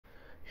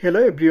Hello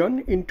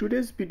everyone, in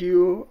today's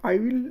video I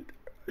will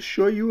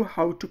show you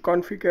how to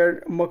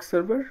configure mock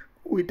server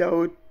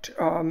without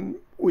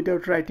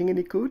writing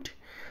any code.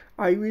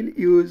 I will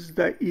use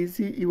the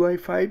Easy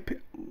UI5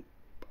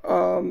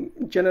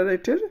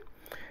 generator,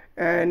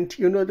 and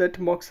you know that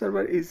mock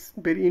server is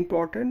very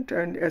important,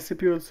 and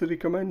SAP also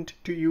recommend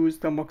to use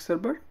the mock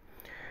server.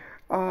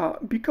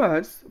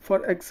 Because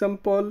for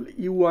example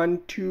you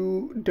want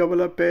to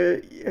develop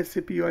a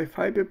SAP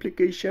UI5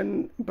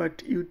 application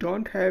but you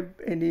don't have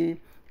any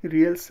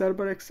real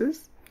server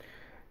access,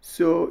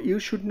 so you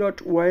should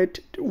not wait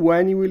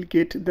when you will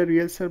get the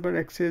real server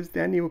access,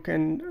 then you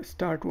can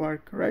start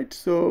work, right?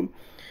 So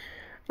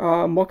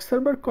mock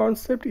server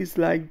concept is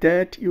like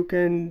that. You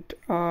can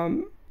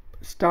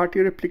start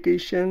your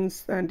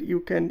applications and you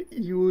can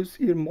use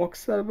your mock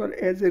server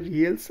as a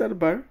real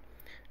server,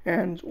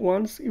 and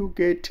once you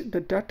get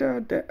the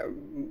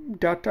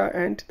data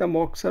and the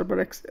mock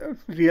server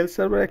real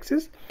server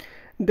access,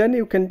 then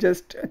you can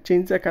just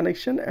change the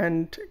connection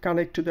and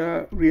connect to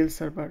the real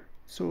server.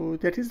 So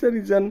that is the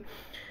reason,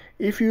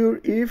 if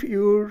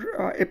your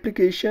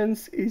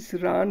applications is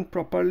run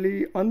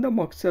properly on the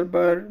mock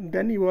server,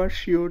 then you are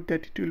sure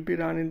that it will be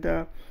run in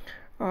the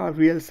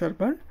real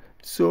server.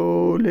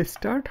 So let's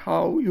start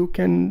how you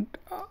can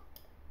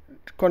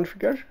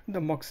configure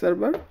the mock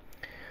server.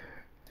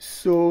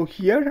 So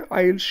here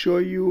I'll show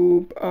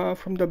you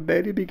from the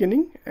very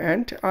beginning,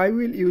 and I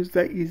will use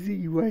the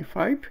Easy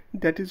UI5.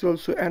 That is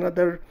also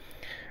another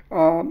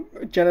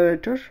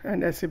generator,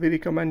 and SAP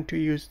recommend to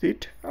use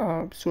it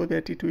so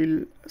that it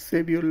will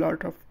save you a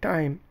lot of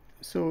time.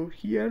 So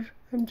here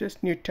I'm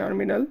just new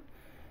terminal.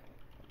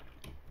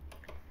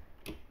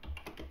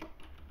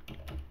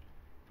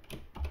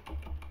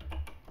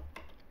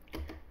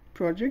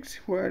 Projects,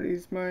 where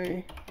is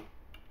my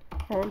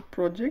all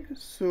project?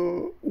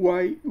 So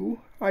I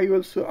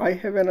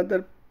have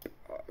another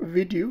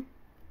video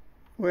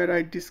where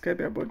I describe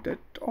about that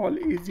all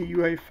Easy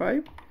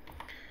UI5,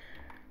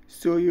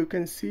 so you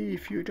can see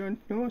if you don't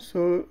know.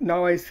 So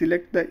now I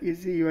select the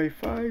Easy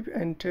UI5,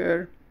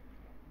 enter,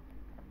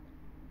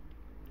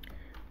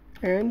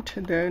 and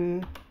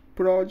then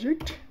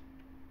project,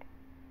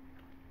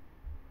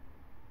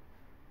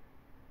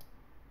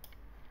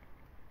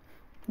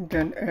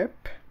 then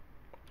app.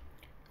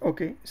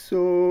 Okay,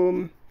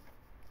 so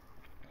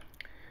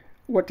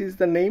what is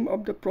the name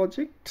of the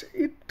project?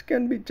 It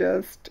can be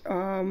just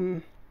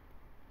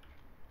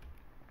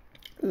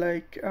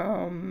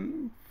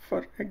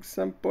for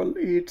example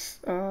it's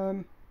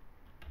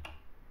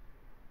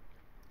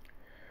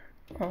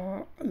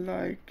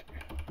like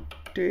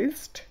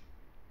test,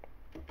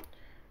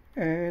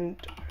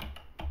 and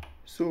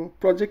so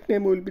project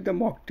name will be the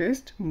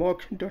mock.test.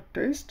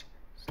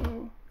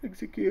 So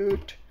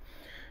execute,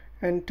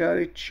 enter.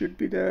 It should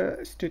be the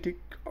static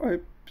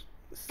web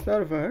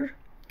server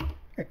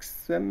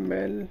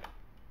XML.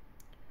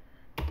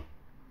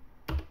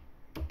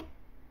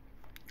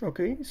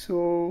 Okay,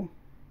 so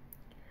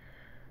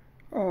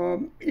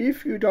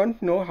if you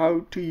don't know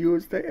how to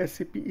use the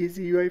SAP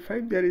Easy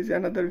UI5, there is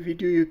another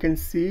video you can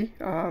see,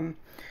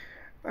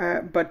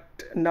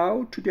 but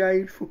now today I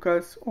will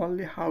focus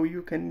only how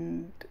you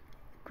can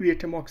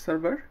create a mock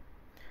server.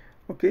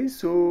 Okay,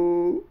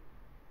 so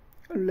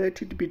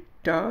let it be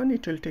done.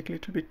 It will take a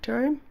little bit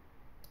time.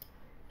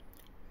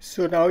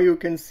 So now you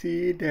can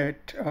see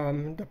that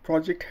the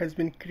project has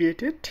been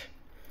created.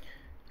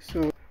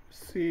 So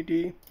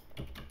cd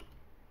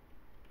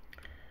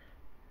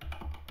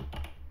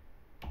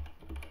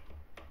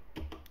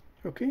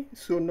okay,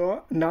 so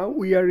now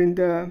we are in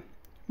the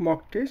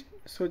mock test.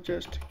 So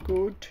just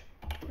code,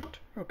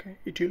 okay,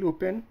 it will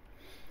open.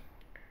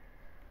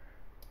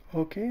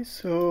 Okay,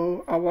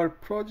 so our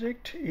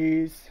project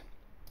is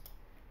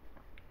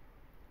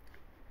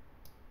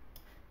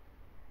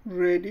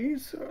ready.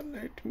 So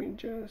let me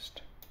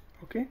just,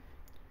 okay,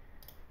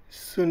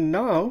 so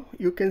now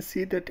you can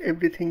see that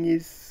everything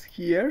is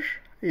here.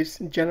 It's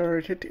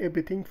generated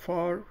everything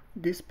for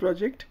this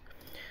project.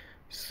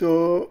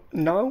 So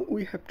now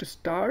we have to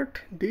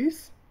start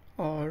this,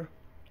 or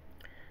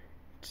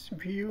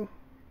view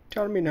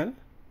terminal.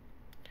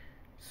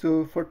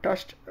 So for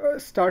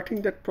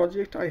starting that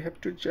project, I have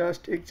to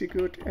just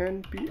execute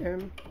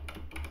npm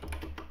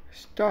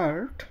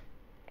start.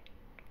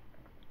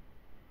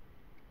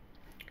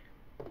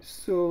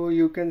 So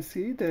you can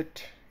see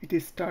that it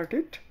is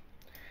started,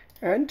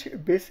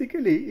 and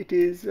basically it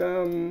is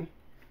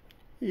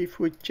if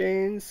we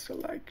change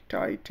like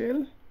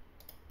title,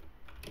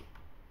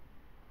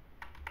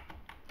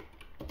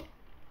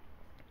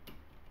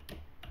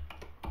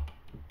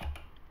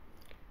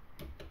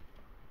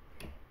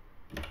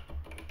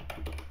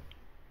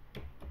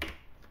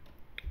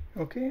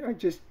 okay, I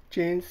just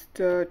changed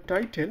the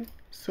title.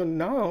 So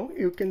now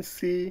you can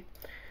see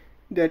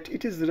that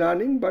it is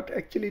running, but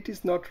actually it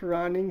is not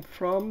running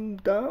from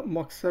the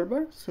mock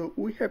server. So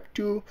we have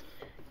to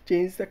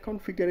change the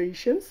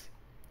configurations.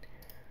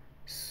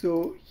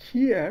 So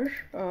here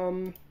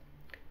I'm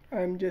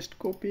just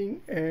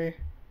copying a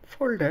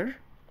folder.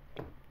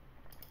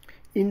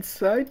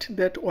 Inside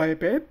that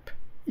web app,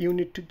 you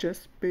need to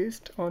just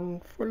paste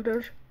on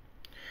folder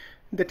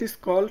that is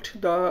called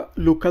the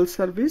local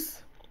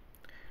service,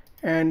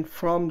 and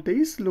from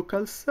this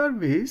local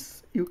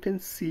service you can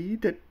see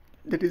that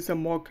that is a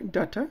mock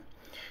data.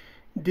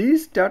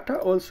 This data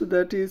also,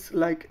 that is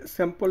like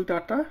sample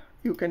data,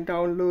 you can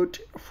download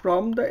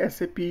from the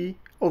SAP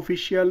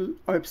official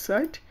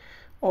website,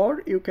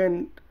 or you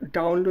can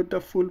download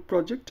the full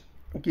project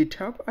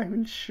GitHub. I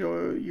will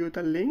show you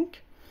the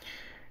link.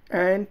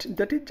 And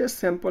that is just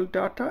sample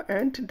data,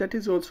 and that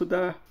is also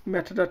the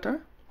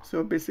metadata.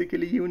 So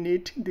basically you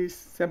need this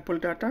sample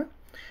data.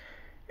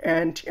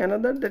 And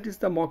another, that is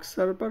the mock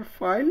server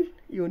file,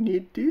 you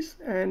need this.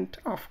 And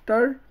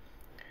after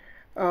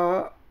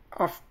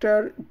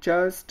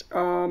just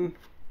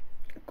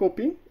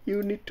copying,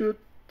 you need to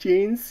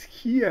change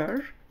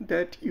here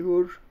that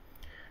your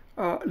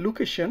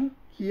location,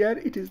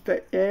 here it is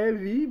the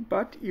AV,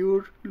 but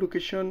your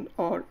location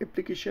or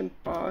application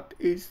path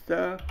is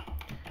the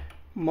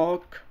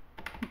mock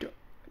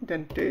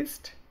then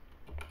test.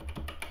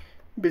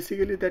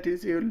 Basically that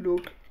is your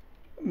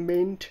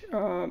main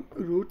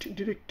root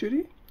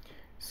directory.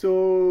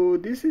 So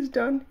this is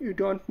done, you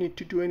don't need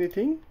to do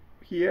anything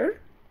here.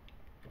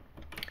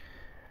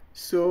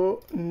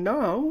 So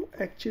now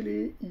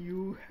actually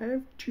you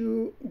have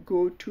to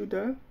go to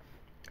the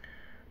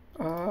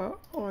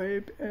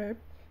web app,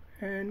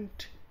 and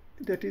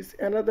that is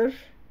another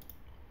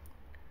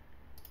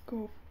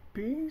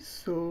copy.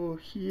 So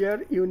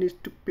here you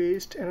need to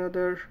paste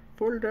another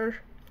folder,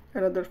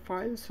 another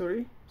file,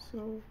 sorry.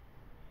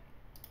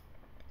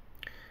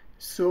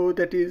 So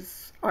that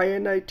is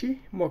init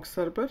mock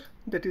server,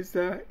 that is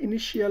the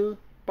initial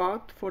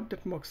path for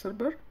that mock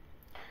server.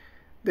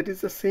 That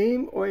is the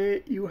same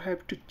way you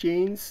have to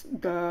change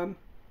the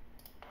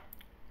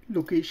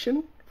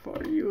location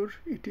for your,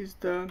 it is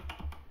the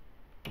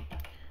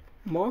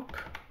mock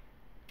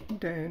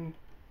then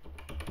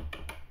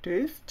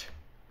test.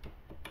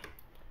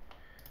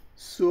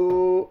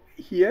 So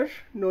here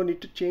no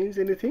need to change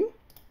anything.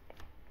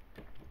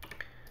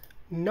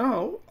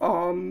 Now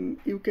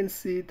you can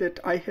see that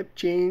I have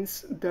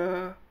changed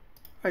the,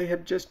 I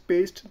have just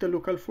pasted the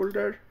local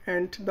folder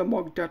and the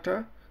mock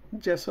data,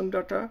 JSON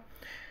data,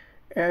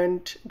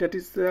 and that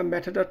is the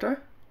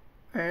metadata,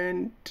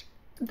 and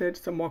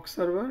that's the mock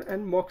server.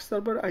 And mock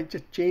server I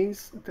just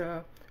changed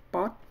the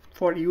path.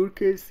 For your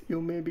case you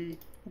may be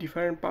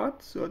different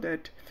path, so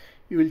that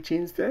you will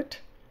change that.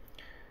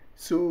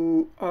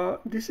 So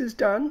this is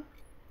done,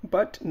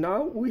 but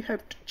now we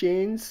have to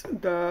change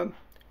the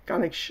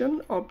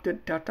connection of the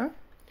data.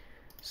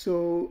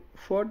 So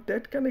for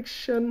that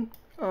connection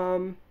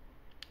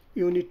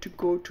you need to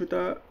go to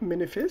the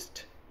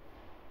manifest.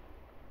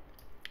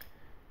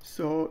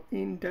 So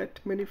in that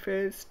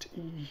manifest,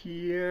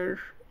 here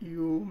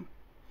you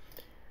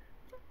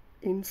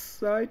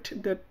inside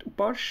that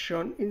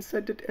version,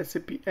 inside that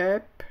SAP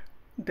app,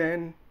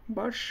 then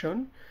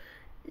version,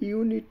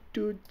 you need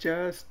to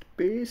just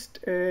paste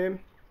a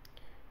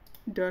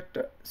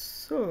data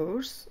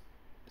source.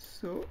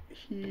 So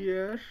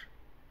here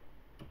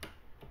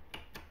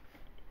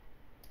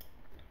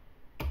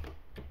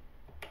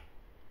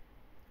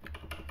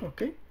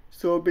okay,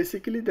 so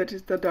basically that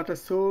is the data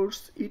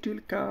source. It will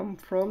come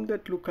from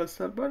that local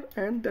server,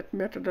 and that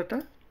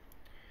metadata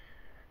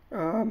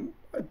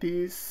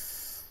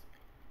this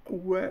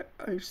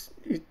is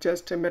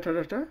just a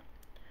metadata.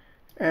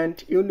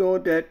 And you know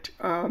that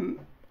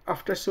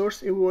after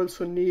source you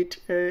also need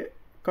a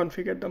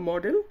configure the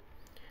model.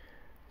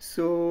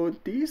 So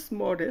this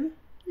model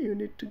you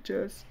need to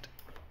just,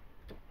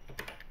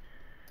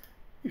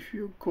 if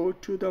you go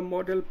to the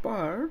model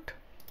part,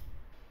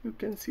 you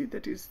can see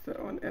that is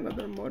on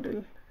another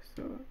model.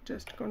 So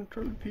just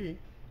Control V.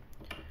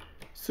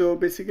 So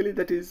basically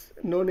that is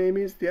no name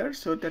is there,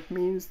 so that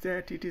means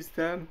that it is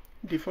the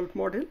default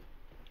model.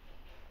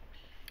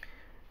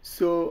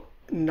 So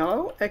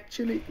now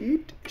actually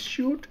it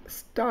should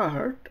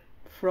start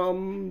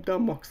from the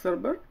mock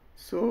server.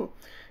 So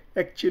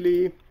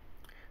actually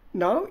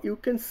now you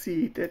can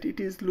see that it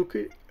is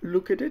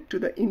located to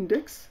the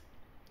index.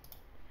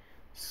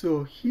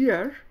 So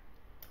here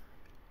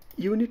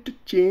you need to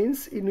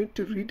change, you need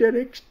to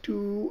redirect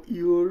to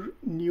your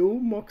new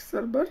mock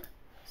server.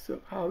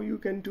 So how you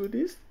can do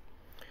this?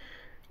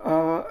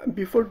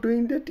 Before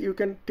doing that, you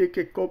can take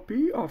a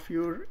copy of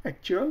your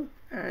actual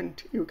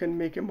and you can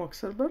make a mock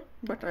server,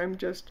 but I'm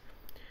just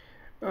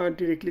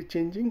directly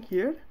changing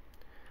here.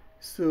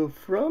 So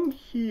from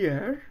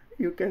here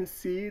you can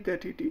see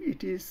that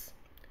it is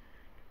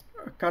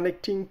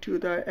connecting to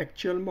the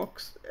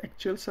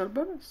actual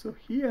server. So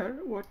here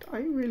what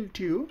I will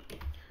do,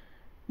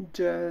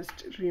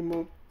 just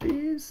remove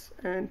this,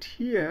 and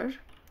here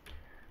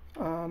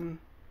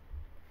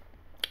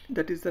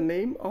that is the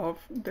name of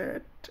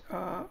that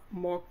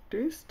mock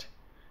test.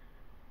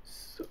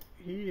 So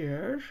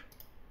here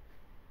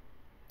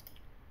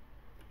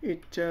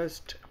it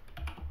just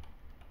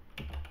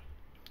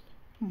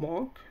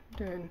mock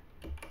then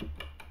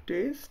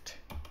test,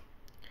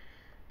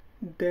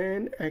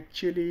 then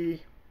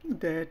actually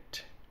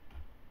that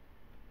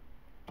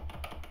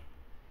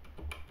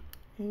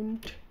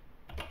int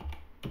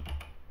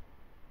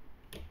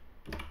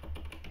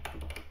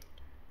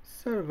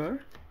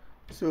server.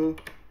 So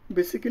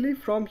basically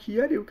from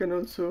here you can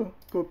also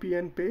copy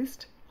and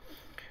paste,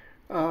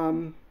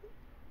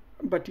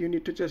 but you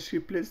need to just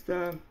replace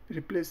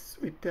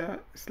with the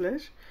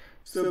slash.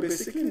 So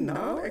basically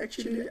now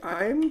actually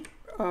I am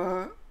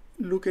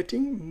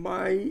locating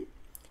my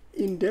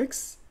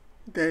index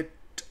that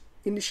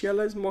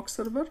initialize mock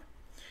server,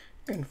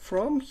 and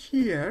from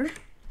here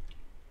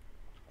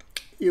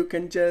you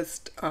can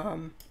just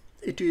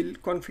it will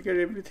configure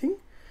everything.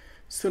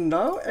 So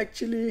now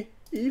actually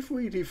if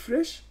we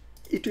refresh,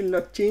 it will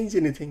not change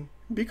anything,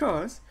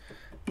 because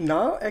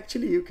now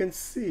actually you can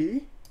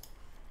see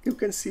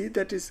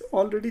that is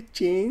already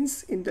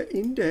changed in the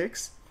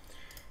index.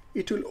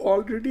 It will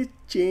already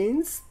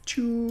change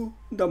to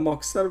the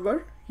mock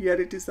server. Here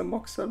it is the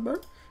mock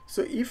server.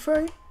 So if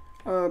I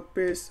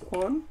press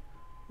on,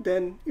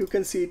 then you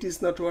can see it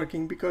is not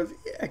working, because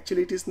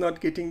actually it is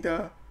not getting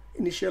the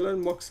initial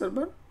and mock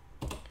server.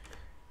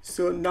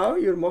 So now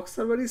your mock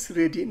server is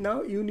ready.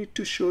 Now you need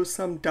to show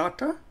some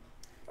data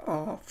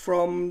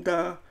from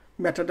the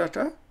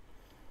metadata,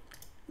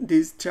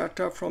 this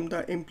data from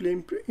the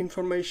employee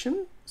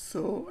information.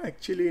 So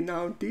actually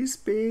now this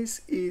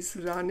page is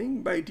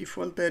running by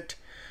default that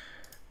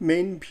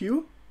main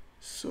view.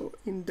 So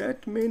in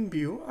that main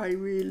view I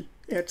will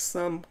add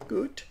some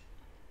code.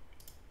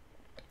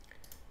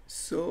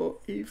 So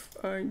if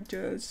I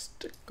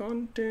just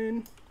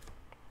content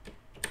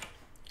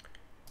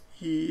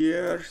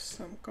here,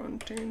 some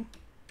content,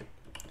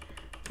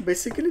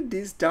 basically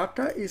this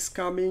data is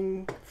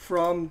coming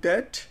from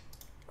that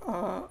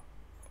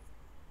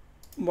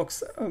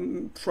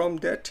from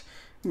that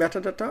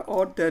metadata,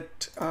 or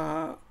that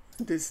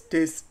this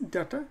test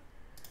data.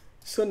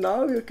 So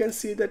now you can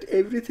see that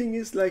everything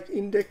is like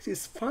index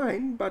is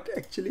fine, but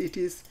actually it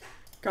is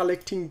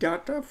collecting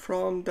data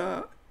from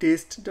the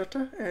test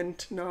data,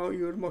 and now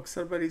your mock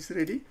server is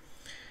ready.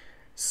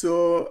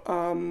 So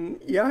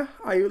yeah,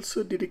 I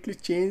also directly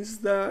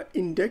changed the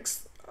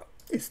index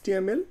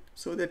HTML.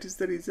 So that is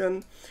the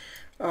reason,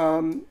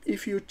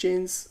 if you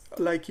change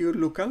like your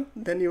local,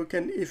 then you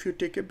can, if you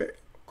take a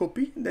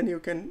copy, then you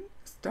can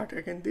start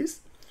again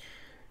this.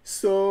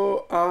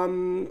 So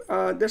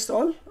that's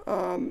all.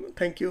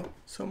 Thank you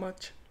so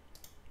much.